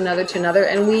another, to another, to another,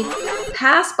 and we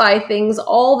pass by things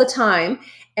all the time,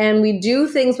 and we do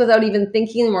things without even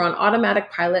thinking. We're on automatic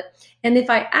pilot. And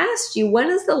if I asked you, when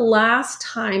is the last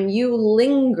time you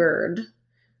lingered,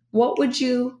 what would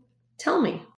you tell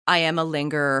me? I am a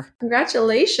lingerer.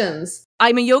 Congratulations.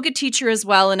 I'm a yoga teacher as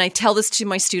well, and I tell this to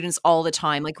my students all the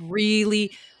time, like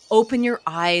really open your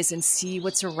eyes and see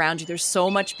what's around you. There's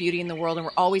so much beauty in the world, and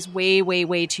we're always way, way,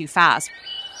 way too fast.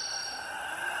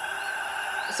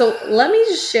 So let me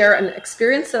just share an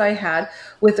experience that I had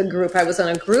with a group. I was on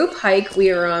a group hike.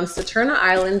 We were on Saturna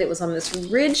Island. It was on this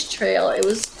ridge trail. It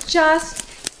was just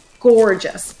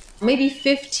gorgeous. Maybe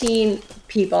 15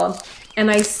 people.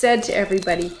 And I said to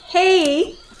everybody,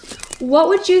 hey, what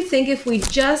would you think if we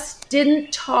just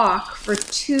didn't talk for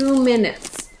 2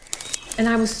 minutes? And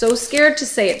I was so scared to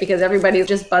say it because everybody was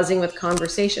just buzzing with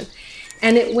conversation.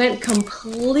 And it went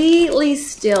completely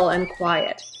still and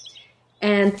quiet.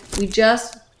 And we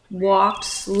just walked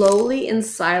slowly in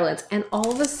silence. And all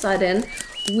of a sudden,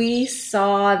 we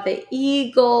saw the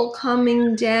eagle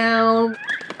coming down.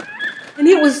 And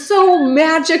it was so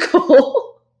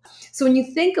magical. So when you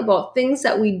think about things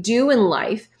that we do in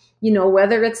life, you know,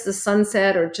 whether it's the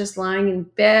sunset or just lying in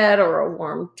bed or a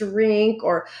warm drink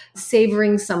or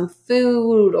savoring some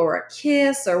food or a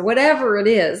kiss or whatever it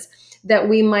is that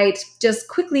we might just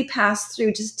quickly pass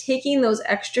through, just taking those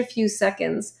extra few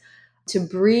seconds to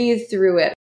breathe through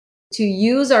it, to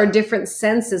use our different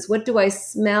senses. What do I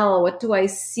smell? What do I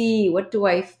see? What do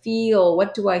I feel?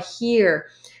 What do I hear?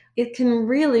 It can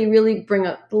really, really bring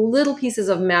up little pieces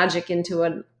of magic into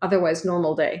an otherwise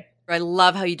normal day. I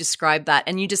love how you described that.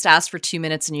 And you just asked for 2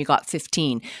 minutes and you got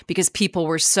 15 because people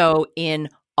were so in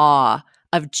awe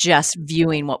of just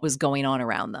viewing what was going on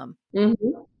around them.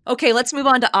 Mm-hmm. Okay, let's move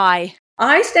on to I.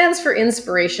 I stands for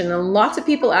inspiration. And lots of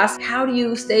people ask, how do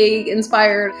you stay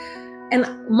inspired?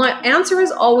 And my answer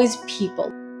is always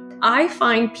people. I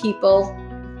find people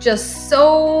just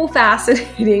so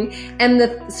fascinating, and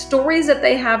the stories that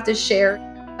they have to share.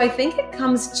 I think it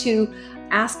comes to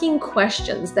asking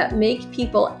questions that make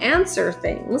people answer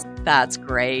things. That's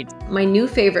great. My new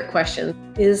favorite question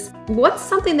is, what's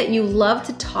something that you love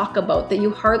to talk about that you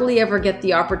hardly ever get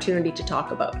the opportunity to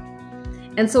talk about?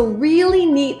 And so really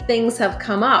neat things have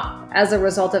come up as a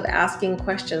result of asking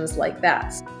questions like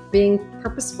that. Being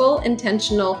purposeful,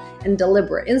 intentional, and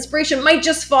deliberate. Inspiration might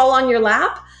just fall on your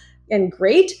lap, and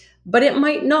great, but it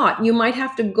might not. You might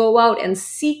have to go out and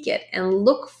seek it and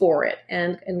look for it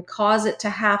and cause it to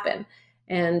happen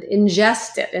and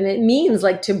ingest it. And it means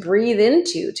like to breathe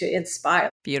into, to inspire.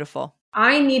 Beautiful.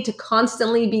 I need to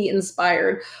constantly be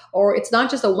inspired, or it's not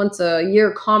just a once a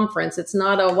year conference. It's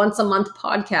not a once a month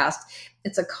podcast.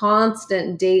 It's a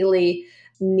constant daily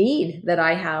need that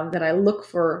I have that I look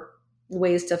for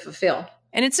ways to fulfill.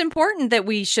 And it's important that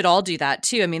we should all do that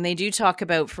too. I mean, they do talk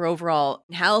about for overall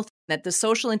health that the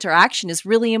social interaction is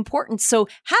really important. So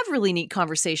have really neat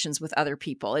conversations with other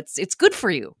people. It's good for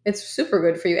you. It's super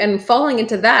good for you. And falling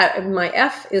into that, my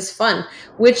F is fun,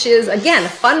 which is, again,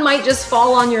 fun might just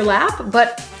fall on your lap,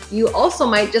 but you also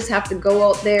might just have to go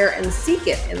out there and seek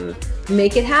it and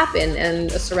make it happen and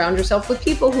surround yourself with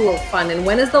people who are fun. And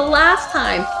when is the last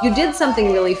time you did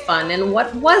something really fun? And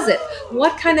what was it?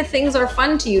 What kind of things are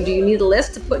fun to you? Do you need a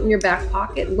list to put in your back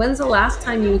pocket? When's the last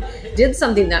time you did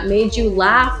something that made you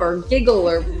laugh or giggle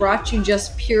or brought you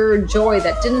just pure joy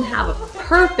that didn't have a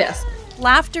purpose?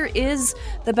 Laughter is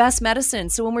the best medicine.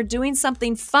 So when we're doing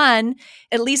something fun,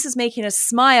 at least it's making us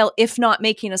smile, if not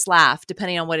making us laugh,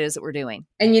 depending on what it is that we're doing.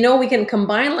 And you know, we can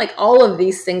combine like all of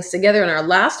these things together. And our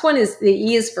last one is the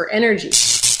E is for energy.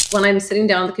 When I'm sitting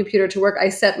down at the computer to work, I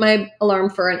set my alarm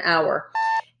for an hour.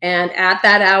 And at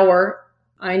that hour,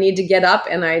 I need to get up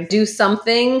and I do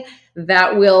something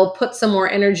that will put some more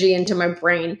energy into my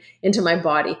brain, into my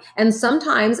body. And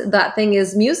sometimes that thing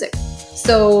is music.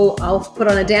 So I'll put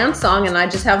on a dance song and I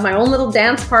just have my own little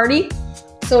dance party.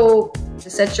 So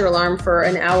Set your alarm for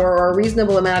an hour or a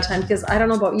reasonable amount of time, because I don't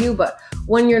know about you, but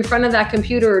when you're in front of that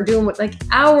computer or doing what, like,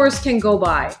 hours can go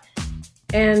by.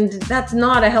 And that's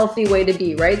not a healthy way to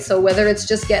be, right? So whether it's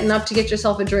just getting up to get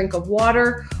yourself a drink of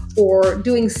water or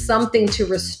doing something to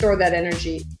restore that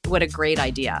energy. What a great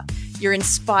idea. You're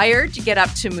inspired to get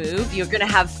up to move. You're going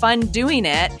to have fun doing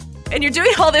it. And you're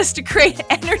doing all this to create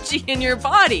energy in your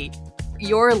body.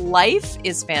 Your life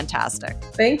is fantastic.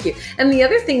 Thank you. And the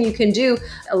other thing you can do,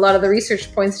 a lot of the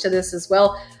research points to this as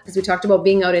well, as we talked about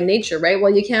being out in nature, right?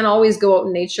 Well, you can't always go out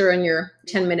in nature on your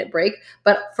 10-minute break.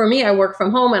 But for me, I work from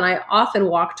home and I often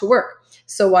walk to work.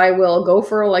 So I will go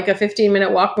for like a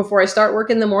 15-minute walk before I start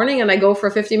work in the morning, and I go for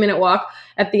a 15-minute walk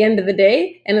at the end of the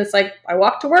day. And it's like, I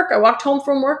walked to work, I walked home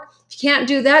from work. If you can't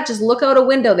do that, just look out a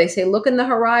window. They say, look in the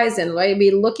horizon, right? Be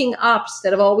looking up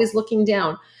instead of always looking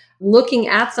down. Looking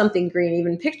at something green,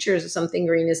 even pictures of something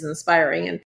green, is inspiring.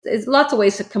 And there's lots of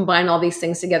ways to combine all these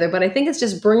things together, but I think it's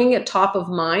just bringing it top of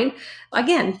mind.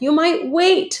 Again, you might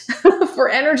wait for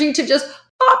energy to just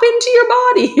pop into your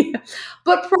body,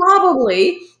 but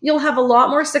probably you'll have a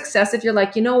lot more success if you're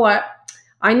like, you know what?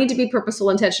 I need to be purposeful,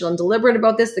 intentional, and deliberate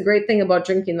about this. The great thing about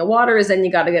drinking the water is then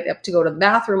you got to get up to go to the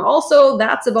bathroom. Also,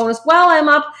 that's a bonus. While I'm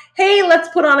up, hey, let's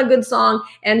put on a good song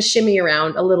and shimmy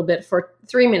around a little bit for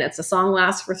 3 minutes. A song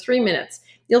lasts for 3 minutes.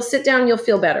 You'll sit down, you'll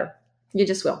feel better. You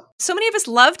just will. So many of us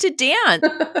love to dance.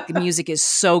 The music is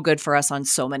so good for us on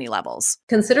so many levels.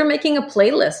 Consider making a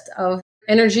playlist of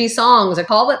energy songs, or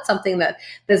call it something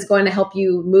that's going to help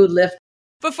you mood lift.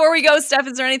 Before we go, Steph,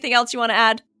 is there anything else you want to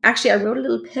add? Actually, I wrote a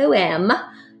little poem.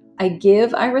 I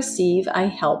give, I receive, I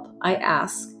help, I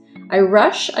ask. I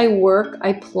rush, I work,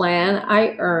 I plan,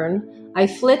 I earn. I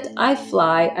flit, I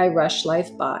fly, I rush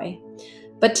life by.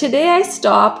 But today I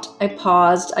stopped, I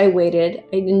paused, I waited,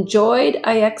 I enjoyed,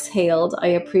 I exhaled, I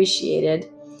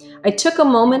appreciated. I took a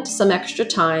moment, some extra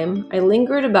time, I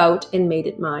lingered about and made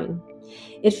it mine.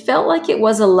 It felt like it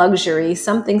was a luxury,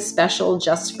 something special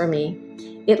just for me.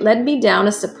 It led me down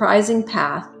a surprising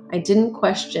path. I didn't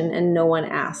question and no one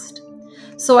asked.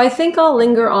 So I think I'll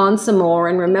linger on some more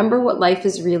and remember what life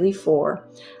is really for.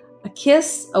 A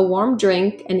kiss, a warm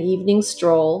drink, an evening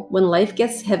stroll, when life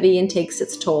gets heavy and takes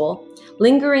its toll.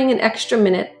 Lingering an extra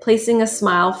minute, placing a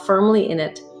smile firmly in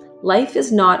it. Life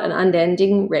is not an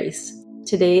unending race.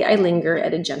 Today I linger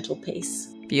at a gentle pace.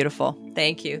 Beautiful.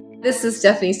 Thank you. This is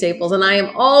Stephanie Staples, and I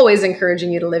am always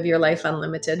encouraging you to live your life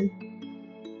unlimited.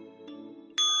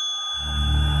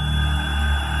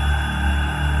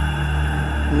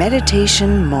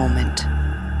 Meditation moment.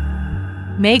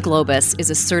 May Globus is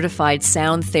a certified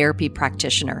sound therapy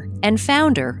practitioner and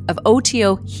founder of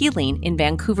OTO Healing in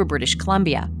Vancouver, British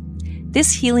Columbia.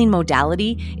 This healing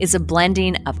modality is a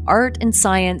blending of art and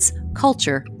science,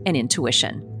 culture, and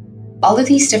intuition. All of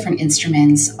these different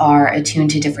instruments are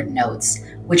attuned to different notes,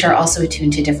 which are also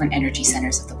attuned to different energy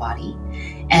centers of the body.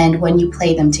 And when you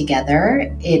play them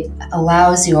together, it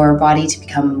allows your body to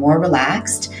become more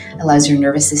relaxed, allows your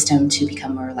nervous system to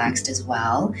become more relaxed as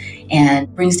well,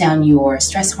 and brings down your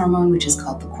stress hormone, which is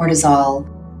called the cortisol.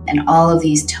 And all of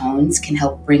these tones can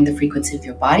help bring the frequency of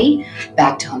your body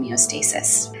back to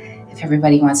homeostasis. If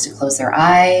everybody wants to close their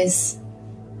eyes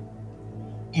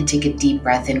and take a deep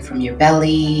breath in from your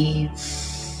belly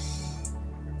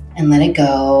and let it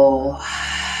go.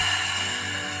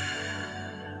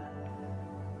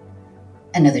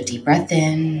 Another deep breath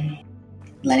in,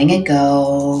 letting it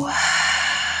go.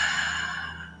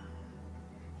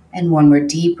 And one more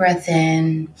deep breath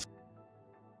in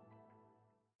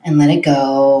and let it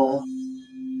go.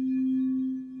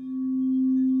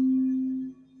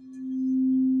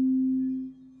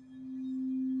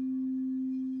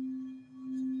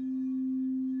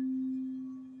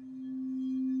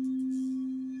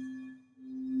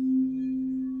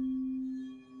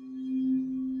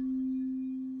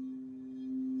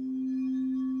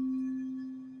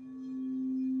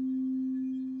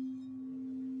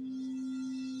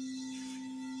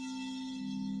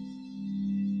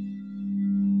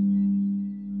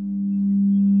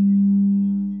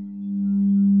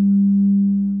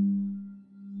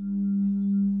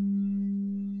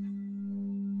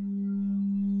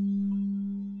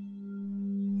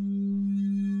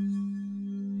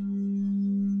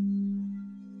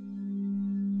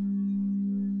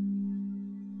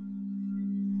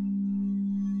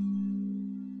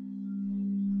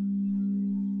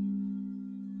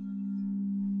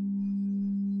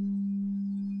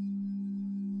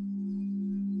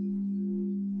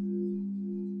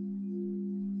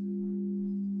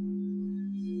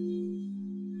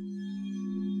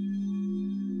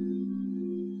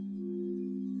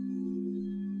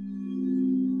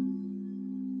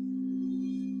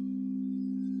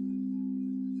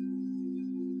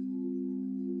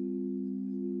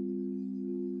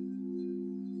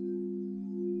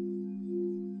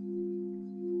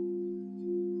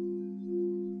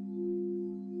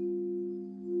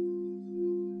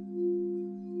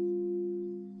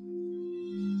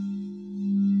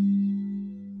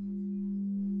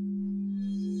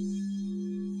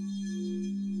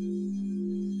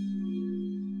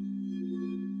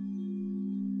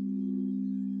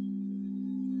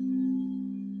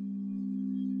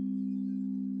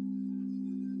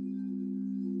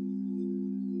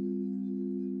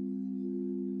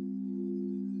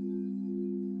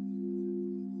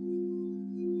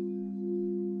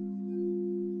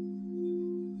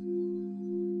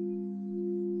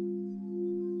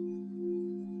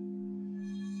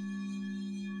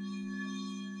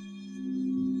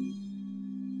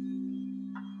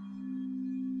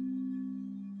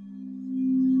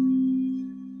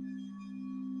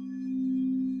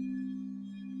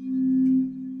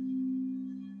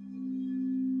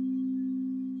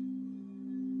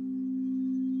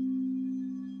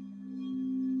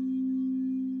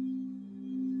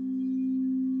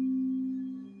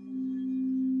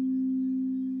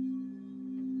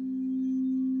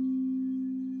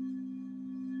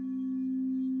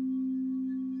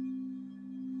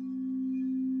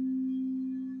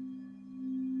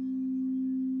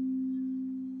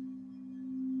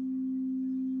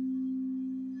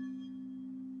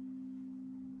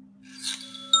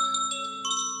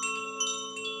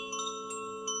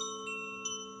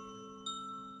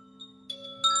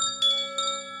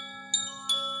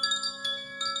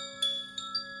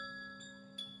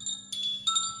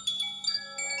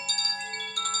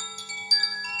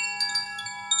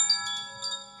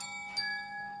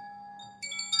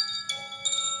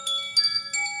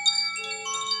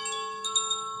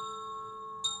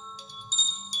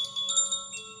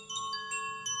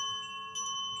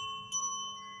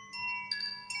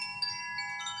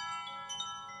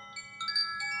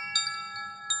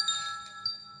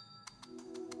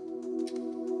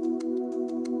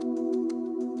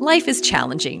 Life is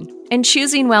challenging, and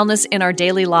choosing wellness in our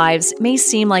daily lives may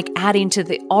seem like adding to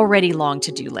the already long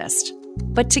to-do list.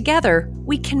 But together,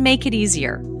 we can make it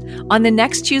easier. On the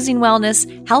next Choosing Wellness,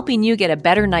 helping you get a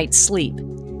better night's sleep,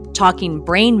 talking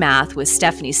brain math with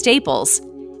Stephanie Staples,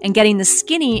 and getting the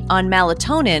skinny on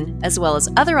melatonin, as well as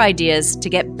other ideas to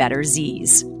get better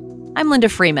Z's. I'm Linda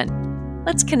Freeman.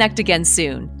 Let's connect again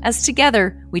soon, as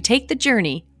together we take the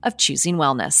journey of choosing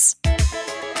wellness.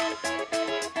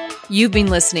 You've been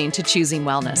listening to Choosing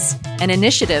Wellness, an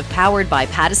initiative powered by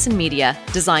Pattison Media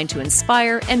designed to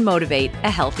inspire and motivate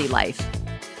a healthy life.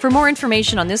 For more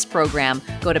information on this program,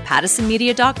 go to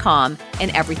pattisonmedia.com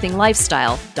and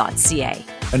everythinglifestyle.ca.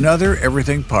 Another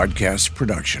Everything Podcast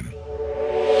production.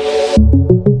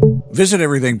 Visit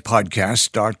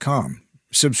everythingpodcast.com.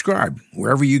 Subscribe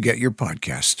wherever you get your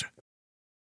podcast.